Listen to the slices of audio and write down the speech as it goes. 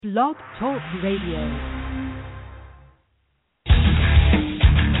Blog Talk Radio.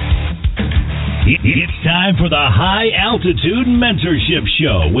 It's time for the High Altitude Mentorship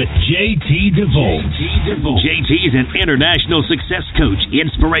Show with JT DeVolt. JT is an international success coach,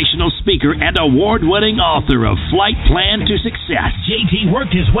 inspirational speaker, and award-winning author of Flight Plan to Success. JT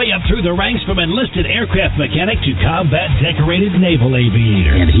worked his way up through the ranks from enlisted aircraft mechanic to combat decorated naval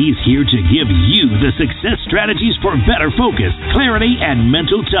aviator. And he's here to give you the success strategies for better focus, clarity, and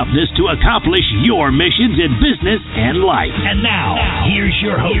mental toughness to accomplish your missions in business and life. And now here's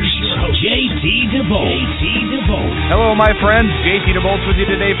your host, JT DeVolt. Hello, my friends. JT DeVolt with you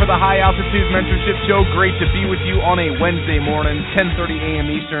today for the High Altitude Mentorship Show. Great to be with you on a Wednesday morning, 10:30 a.m.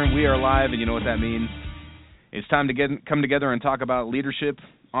 Eastern. We are live, and you know what that means. It's time to come together and talk about leadership,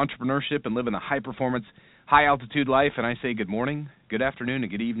 entrepreneurship, and living a high-performance, high-altitude life. And I say good morning, good afternoon,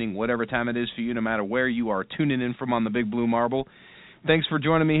 and good evening, whatever time it is for you, no matter where you are tuning in from on the Big Blue Marble. Thanks for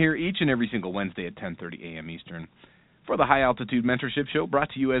joining me here each and every single Wednesday at 10:30 a.m. Eastern for the High Altitude Mentorship Show, brought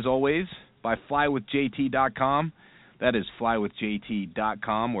to you, as always, by flywithjt.com. That is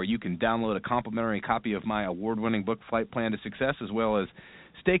flywithjt.com, where you can download a complimentary copy of my award-winning book, Flight Plan to Success, as well as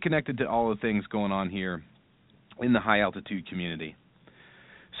stay connected to all the things going on here in the high-altitude community.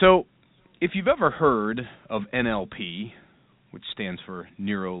 So, if you've ever heard of NLP, which stands for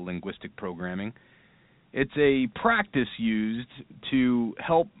Neuro Linguistic Programming, it's a practice used to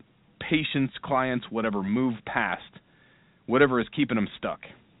help patients, clients, whatever, move past whatever is keeping them stuck.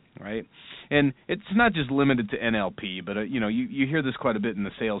 Right, and it's not just limited to NLP, but you hear this quite a bit in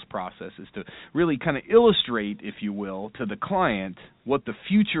the sales process, is to really kind of illustrate, if you will, to the client what the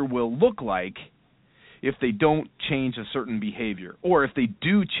future will look like if they don't change a certain behavior, or if they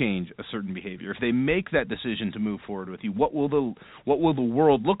do change a certain behavior. If they make that decision to move forward with you, what will the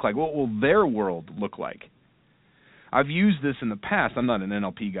world look like? What will their world look like? I've used this in the past. I'm not an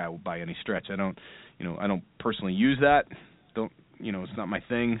NLP guy by any stretch. I don't personally use that. It's not my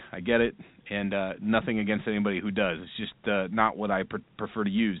thing. I get it, and nothing against anybody who does. It's just not what I prefer to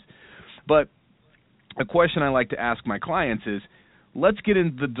use. But a question I like to ask my clients is, let's get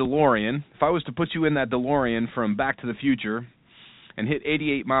in the DeLorean. If I was to put you in that DeLorean from Back to the Future and hit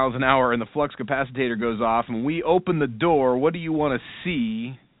 88 miles an hour and the flux capacitor goes off and we open the door, what do you want to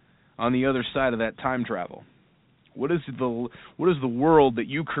see on the other side of that time travel? What does the world that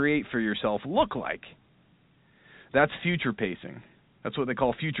you create for yourself look like? That's future pacing. That's what they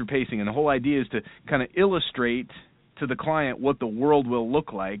call future pacing. And the whole idea is to kind of illustrate to the client what the world will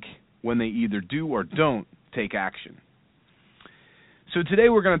look like when they either do or don't take action. So today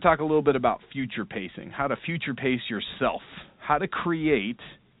we're going to talk a little bit about future pacing, how to future pace yourself, how to create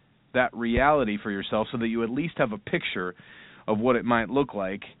that reality for yourself so that you at least have a picture of what it might look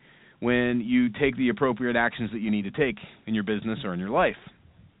like when you take the appropriate actions that you need to take in your business or in your life.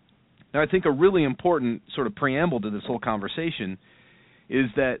 Now, I think a really important sort of preamble to this whole conversation is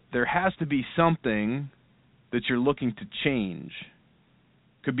that there has to be something that you're looking to change.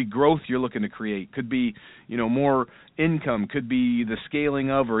 Could be growth you're looking to create. Could be, more income. Could be the scaling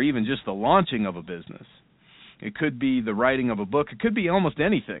of or even just the launching of a business. It could be the writing of a book. It could be almost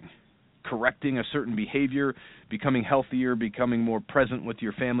anything. Correcting a certain behavior, becoming healthier, becoming more present with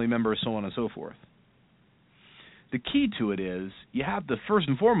your family members, so on and so forth. The key to it is you have to first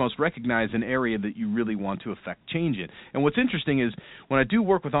and foremost recognize an area that you really want to affect change in. And what's interesting is when I do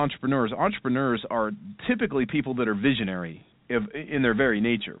work with entrepreneurs are typically people that are visionary in their very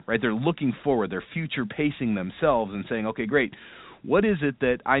nature, right? They're looking forward. They're future pacing themselves and saying, okay, great, what is it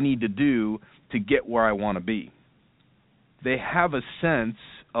that I need to do to get where I want to be? They have a sense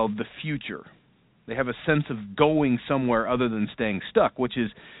of the future. They have a sense of going somewhere other than staying stuck, which is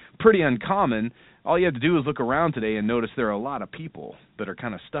pretty uncommon. All you have to do is look around today and notice there are a lot of people that are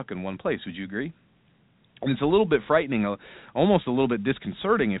kind of stuck in one place. Would you agree? And it's a little bit frightening, almost a little bit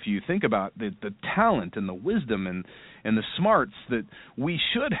disconcerting if you think about the talent and the wisdom and the smarts that we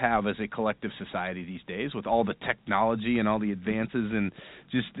should have as a collective society these days with all the technology and all the advances and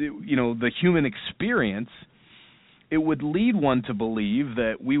just, the human experience. It would lead one to believe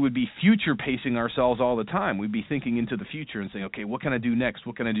that we would be future pacing ourselves all the time. We'd be thinking into the future and saying, okay, what can I do next?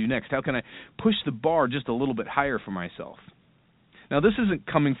 What can I do next? How can I push the bar just a little bit higher for myself? Now, this isn't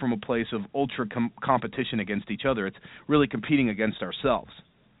coming from a place of ultra competition against each other. It's really competing against ourselves,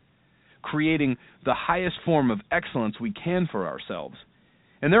 creating the highest form of excellence we can for ourselves.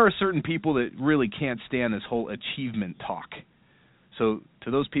 And there are certain people that really can't stand this whole achievement talk. So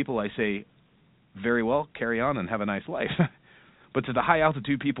to those people, I say, very well, carry on and have a nice life. But to the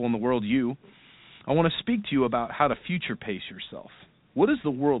high-altitude people in the world, I want to speak to you about how to future pace yourself. What does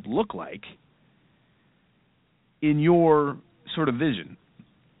the world look like in your sort of vision?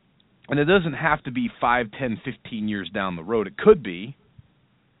 And it doesn't have to be 5, 10, 15 years down the road. It could be.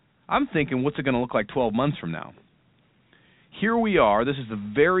 I'm thinking, what's it going to look like 12 months from now? Here we are. This is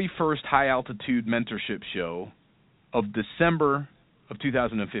the very first high-altitude mentorship show of December of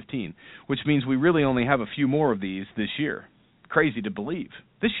 2015, which means we really only have a few more of these this year. Crazy to believe.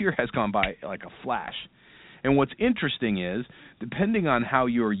 This year has gone by like a flash. And what's interesting is, depending on how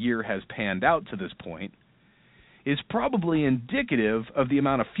your year has panned out to this point, is probably indicative of the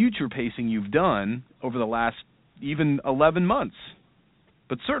amount of future pacing you've done over the last even 11 months,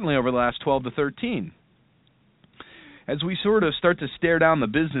 but certainly over the last 12 to 13. As we sort of start to stare down the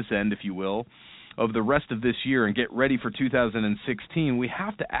business end, if you will, of the rest of this year and get ready for 2016, we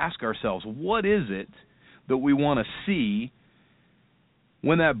have to ask ourselves, what is it that we want to see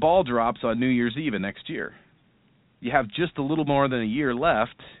when that ball drops on New Year's Eve of next year? You have just a little more than a year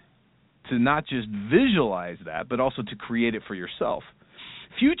left to not just visualize that, but also to create it for yourself.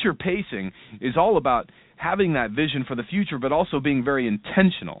 Future pacing is all about having that vision for the future, but also being very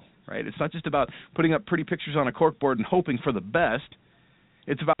intentional, right? It's not just about putting up pretty pictures on a corkboard and hoping for the best.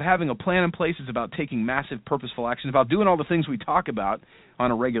 It's about having a plan in place. It's about taking massive purposeful action. It's about doing all the things we talk about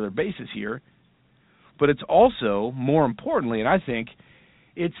on a regular basis here. But it's also, more importantly, and I think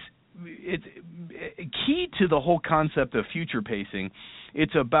it's key to the whole concept of future pacing,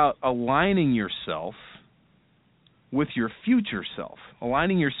 it's about aligning yourself with your future self,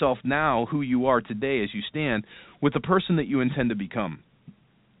 aligning yourself now, who you are today as you stand, with the person that you intend to become.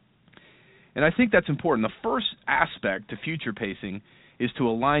 And I think that's important. The first aspect to future pacing is to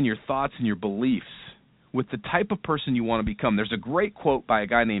align your thoughts and your beliefs with the type of person you want to become. There's a great quote by a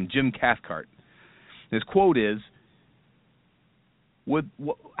guy named Jim Cathcart. His quote is,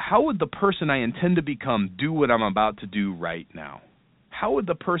 how would the person I intend to become do what I'm about to do right now? How would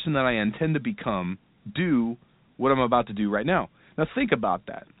the person that I intend to become do what I'm about to do right now? Now think about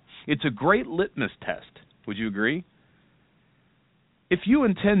that. It's a great litmus test. Would you agree? If you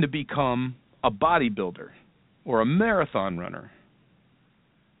intend to become a bodybuilder or a marathon runner,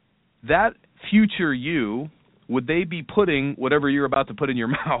 that future you, would they be putting whatever you're about to put in your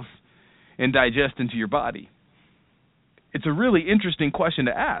mouth and digest into your body? It's a really interesting question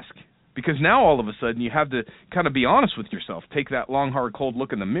to ask, because now all of a sudden you have to kind of be honest with yourself. Take that long, hard, cold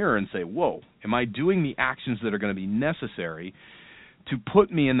look in the mirror and say, whoa, am I doing the actions that are going to be necessary to put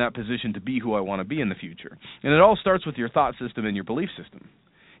me in that position to be who I want to be in the future? And it all starts with your thought system and your belief system.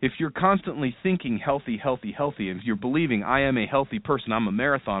 If you're constantly thinking healthy, healthy, healthy, and you're believing I am a healthy person, I'm a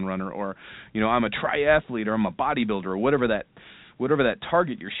marathon runner, or I'm a triathlete, or I'm a bodybuilder, or whatever that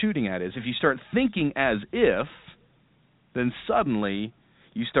target you're shooting at is, if you start thinking as if, then suddenly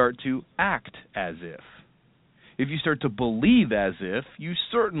you start to act as if. If you start to believe as if, you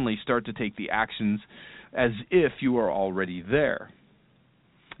certainly start to take the actions as if you are already there.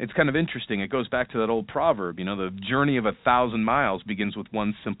 It's kind of interesting. It goes back to that old proverb, the journey of 1,000 miles begins with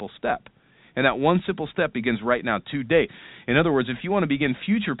one simple step. And that one simple step begins right now, today. In other words, if you want to begin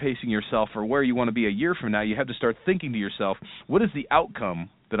future pacing yourself for where you want to be a year from now, you have to start thinking to yourself, what is the outcome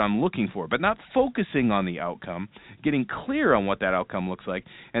that I'm looking for? But not focusing on the outcome, getting clear on what that outcome looks like,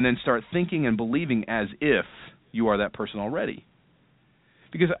 and then start thinking and believing as if you are that person already.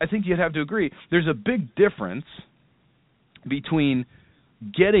 Because I think you'd have to agree, there's a big difference between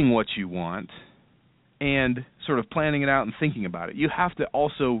getting what you want and sort of planning it out and thinking about it. You have to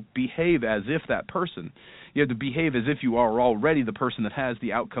also behave as if that person. You have to behave as if you are already the person that has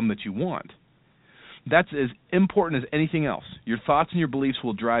the outcome that you want. That's as important as anything else. Your thoughts and your beliefs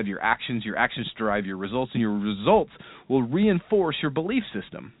will drive your actions drive your results, and your results will reinforce your belief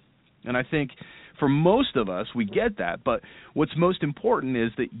system. And I think for most of us, we get that, but what's most important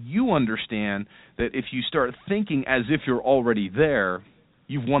is that you understand that if you start thinking as if you're already there,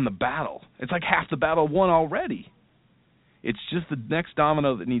 you've won the battle. It's like half the battle won already. It's just the next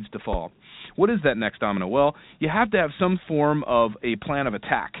domino that needs to fall. What is that next domino? Well, you have to have some form of a plan of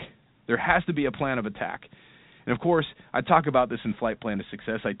attack. There has to be a plan of attack. And, of course, I talk about this in Flight Plan to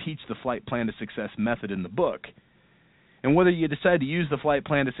Success. I teach the Flight Plan to Success method in the book. And whether you decide to use the Flight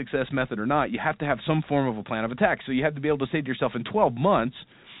Plan to Success method or not, you have to have some form of a plan of attack. So you have to be able to say to yourself, in 12 months,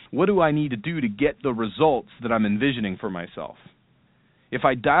 what do I need to do to get the results that I'm envisioning for myself? If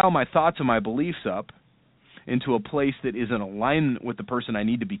I dial my thoughts and my beliefs up into a place that is in alignment with the person I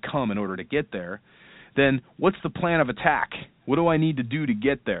need to become in order to get there, then what's the plan of attack? What do I need to do to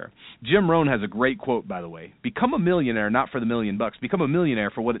get there? Jim Rohn has a great quote, by the way. Become a millionaire not for the $1 million. Become a millionaire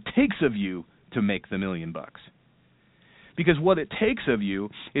for what it takes of you to make the $1 million. Because what it takes of you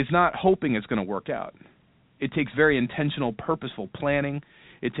is not hoping it's going to work out. It takes very intentional, purposeful planning.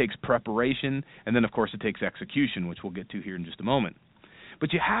 It takes preparation. And then, of course, it takes execution, which we'll get to here in just a moment.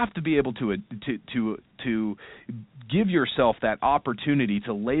 But you have to be able to give yourself that opportunity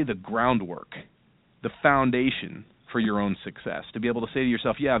to lay the groundwork, the foundation for your own success, to be able to say to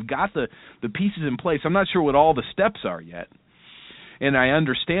yourself, yeah, I've got the pieces in place. I'm not sure what all the steps are yet. And I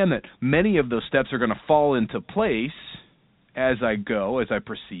understand that many of those steps are going to fall into place as I go, as I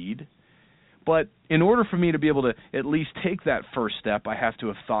proceed. But in order for me to be able to at least take that first step, I have to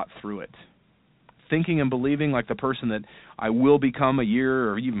have thought through it. Thinking and believing like the person that I will become a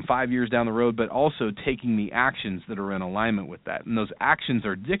year or even 5 years down the road, but also taking the actions that are in alignment with that. And those actions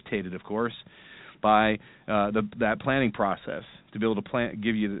are dictated, of course, by that planning process to be able to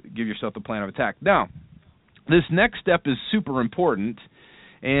give yourself the plan of attack. Now, this next step is super important,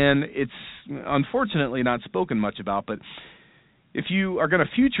 and it's unfortunately not spoken much about, but if you are going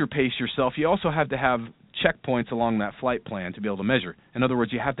to future pace yourself, you also have to have checkpoints along that flight plan to be able to measure. In other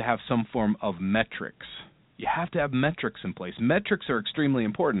words, you have to have some form of metrics. You have to have metrics in place. Metrics are extremely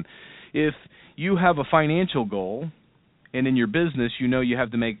important. If you have a financial goal, and in your business you know you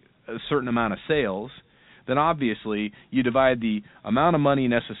have to make a certain amount of sales, then obviously you divide the amount of money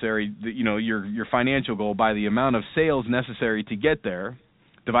necessary, your financial goal, by the amount of sales necessary to get there,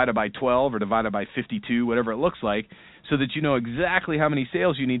 divided by 12 or divided by 52, whatever it looks like, so that you know exactly how many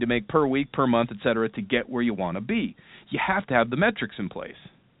sales you need to make per week, per month, etc., to get where you want to be. You have to have the metrics in place.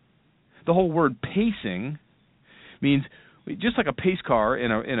 The whole word pacing means just like a pace car in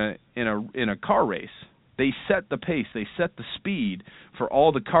a car race. They set the pace, they set the speed for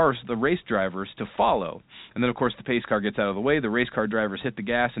all the cars, the race drivers, to follow. And then, of course, the pace car gets out of the way, the race car drivers hit the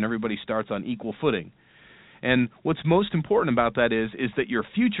gas, and everybody starts on equal footing. And what's most important about that is that your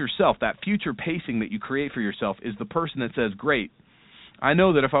future self, that future pacing that you create for yourself, is the person that says, great, I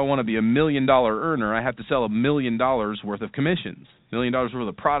know that if I want to be $1 million earner, I have to sell $1 million worth of commissions, $1 million worth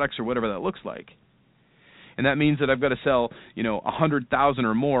of products, or whatever that looks like. And that means that I've got to sell, 100,000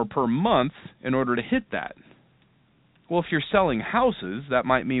 or more per month in order to hit that. Well, if you're selling houses, that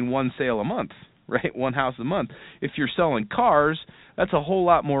might mean one sale a month, right? One house a month. If you're selling cars, that's a whole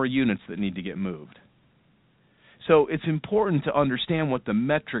lot more units that need to get moved. So it's important to understand what the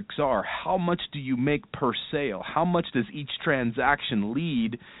metrics are. How much do you make per sale? How much does each transaction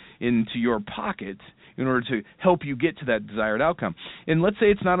lead into your pocket in order to help you get to that desired outcome? And let's say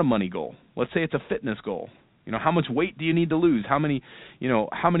it's not a money goal. Let's say it's a fitness goal. How much weight do you need to lose? How many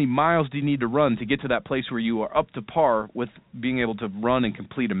miles do you need to run to get to that place where you are up to par with being able to run and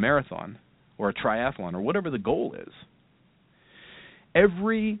complete a marathon or a triathlon or whatever the goal is?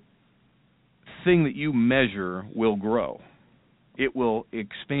 Every thing that you measure will grow. It will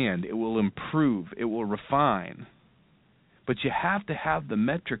expand. It will improve. It will refine. But you have to have the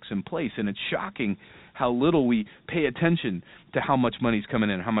metrics in place, and it's shocking how little we pay attention to how much money's coming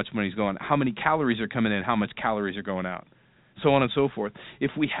in, how much money's going, how many calories are coming in, how much calories are going out, so on and so forth.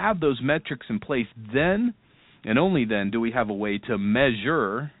 If we have those metrics in place, then and only then do we have a way to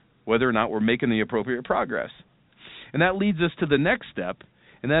measure whether or not we're making the appropriate progress. And that leads us to the next step,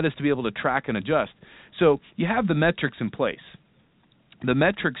 and that is to be able to track and adjust. So you have the metrics in place. The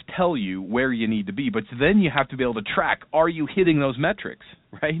metrics tell you where you need to be, but then you have to be able to track, are you hitting those metrics,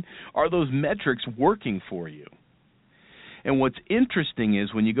 right? Are those metrics working for you? And what's interesting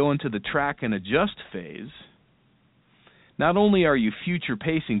is when you go into the track and adjust phase, not only are you future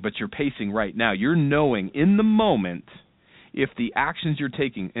pacing, but you're pacing right now. You're knowing in the moment if the actions you're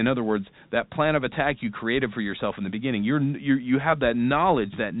taking, in other words, that plan of attack you created for yourself in the beginning, you have that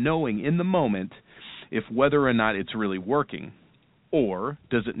knowledge, that knowing in the moment if whether or not it's really working. Or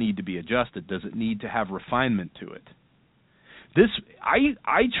does it need to be adjusted? Does it need to have refinement to it?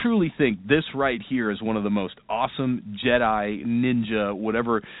 I truly think this right here is one of the most awesome Jedi, ninja,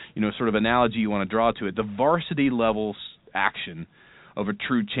 whatever sort of analogy you want to draw to it, the varsity level action of a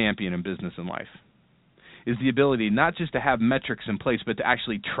true champion in business and life is the ability not just to have metrics in place, but to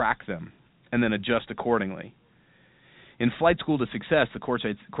actually track them and then adjust accordingly. In Flight School to Success, the course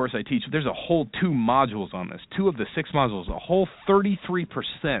I teach, there's a whole 2 modules on this. 2 of the 6 modules, a whole 33%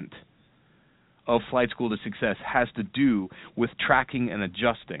 of Flight School to Success has to do with tracking and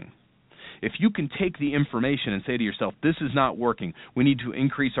adjusting. If you can take the information and say to yourself, this is not working, we need to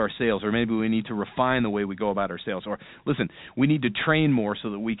increase our sales, or maybe we need to refine the way we go about our sales, or listen, we need to train more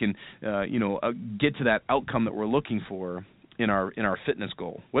so that we can get to that outcome that we're looking for in our fitness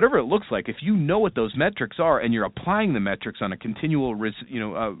goal. Whatever it looks like, if you know what those metrics are and you're applying the metrics on a continuous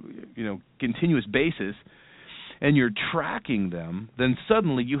basis, and you're tracking them, then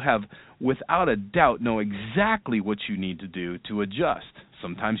suddenly you have, without a doubt, know exactly what you need to do to adjust.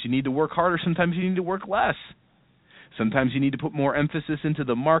 Sometimes you need to work harder, sometimes you need to work less. Sometimes you need to put more emphasis into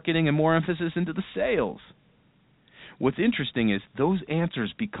the marketing and more emphasis into the sales. what's interesting is those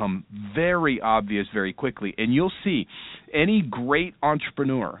answers become very obvious very quickly. And you'll see any great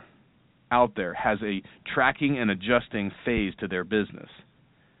entrepreneur out there has a tracking and adjusting phase to their business.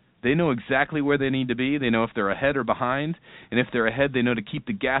 They know exactly where they need to be. They know if they're ahead or behind. And if they're ahead, they know to keep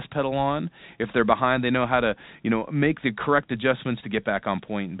the gas pedal on. If they're behind, they know how to, make the correct adjustments to get back on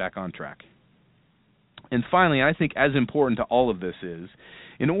point and back on track. And finally, I think as important to all of this is,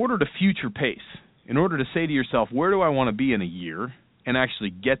 in order to future pace, in order to say to yourself, where do I want to be in a year and actually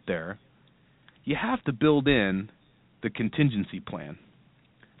get there, you have to build in the contingency plan.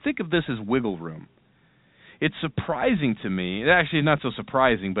 Think of this as wiggle room. It's surprising to me, actually not so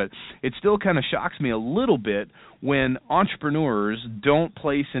surprising, but it still kind of shocks me a little bit when entrepreneurs don't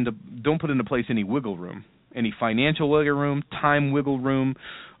put into place any wiggle room, any financial wiggle room, time wiggle room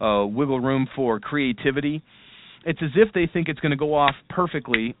for creativity. It's as if they think it's going to go off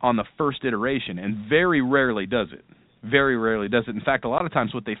perfectly on the first iteration, and very rarely does it. Very rarely does it. In fact, a lot of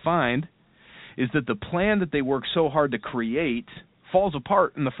times what they find is that the plan that they work so hard to create falls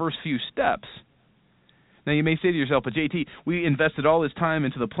apart in the first few steps. Now, you may say to yourself, but JT, we invested all this time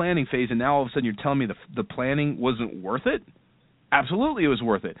into the planning phase, and now all of a sudden you're telling me the planning wasn't worth it? Absolutely it was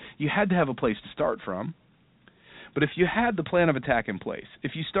worth it. You had to have a place to start from. But if you had the plan of attack in place,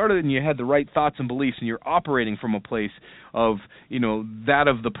 if you started and you had the right thoughts and beliefs and you're operating from a place of, that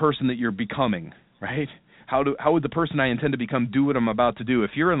of the person that you're becoming, right? How would the person I intend to become do what I'm about to do?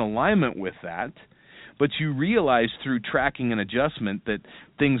 If you're in alignment with that, but you realize through tracking and adjustment that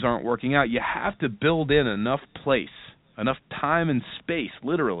things aren't working out, you have to build in enough place, enough time and space,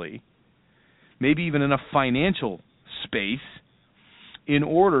 literally, maybe even enough financial space in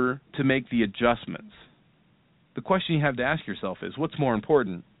order to make the adjustments. The question you have to ask yourself is, what's more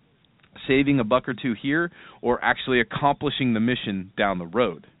important, saving a buck or two here or actually accomplishing the mission down the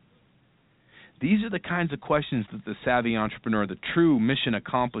road? These are the kinds of questions that the savvy entrepreneur, the true mission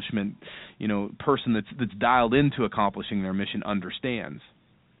accomplishment, person that's dialed into accomplishing their mission understands.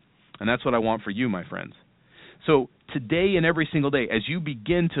 And that's what I want for you, my friends. So today and every single day, as you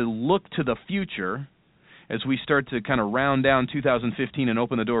begin to look to the future, as we start to kind of round down 2015 and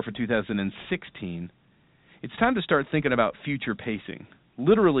open the door for 2016, it's time to start thinking about future pacing.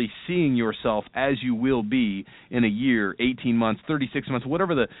 Literally seeing yourself as you will be in a year, 18 months, 36 months,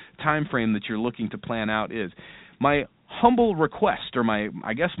 whatever the time frame that you're looking to plan out is. My humble request, or my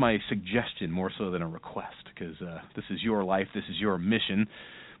suggestion more so than a request, because this is your life, this is your mission.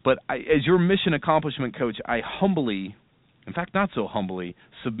 But as your mission accomplishment coach, I humbly, in fact not so humbly,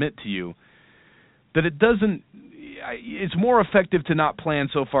 submit to you that it's more effective to not plan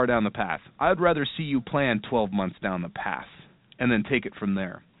so far down the path. I'd rather see you plan 12 months down the path and then take it from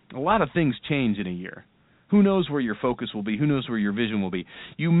there. A lot of things change in a year. Who knows where your focus will be? Who knows where your vision will be?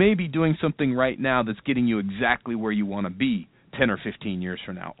 You may be doing something right now that's getting you exactly where you want to be 10 or 15 years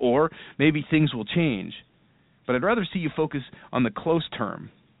from now. Or maybe things will change. But I'd rather see you focus on the close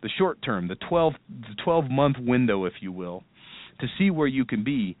term, the short term, the 12-month window, if you will, to see where you can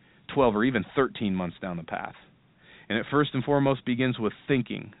be 12 or even 13 months down the path. And it first and foremost begins with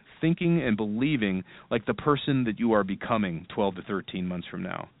thinking and believing like the person that you are becoming 12 to 13 months from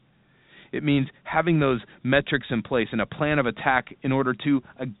now. It means having those metrics in place and a plan of attack in order to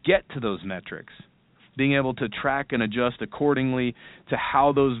get to those metrics, being able to track and adjust accordingly to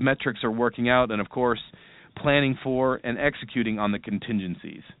how those metrics are working out, and, of course, planning for and executing on the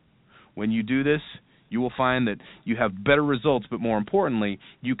contingencies. When you do this, you will find that you have better results, but more importantly,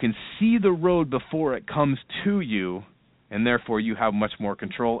 you can see the road before it comes to you, and therefore you have much more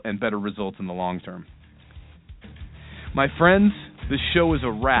control and better results in the long term. My friends, this show is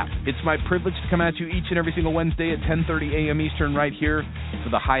a wrap. It's my privilege to come at you each and every single Wednesday at 10:30 a.m. Eastern right here for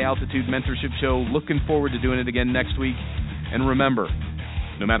the High Altitude Mentorship Show. Looking forward to doing it again next week. And remember,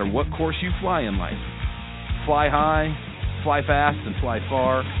 no matter what course you fly in life, fly high, fly fast, and fly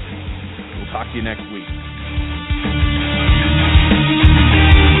far. We'll talk to you next week.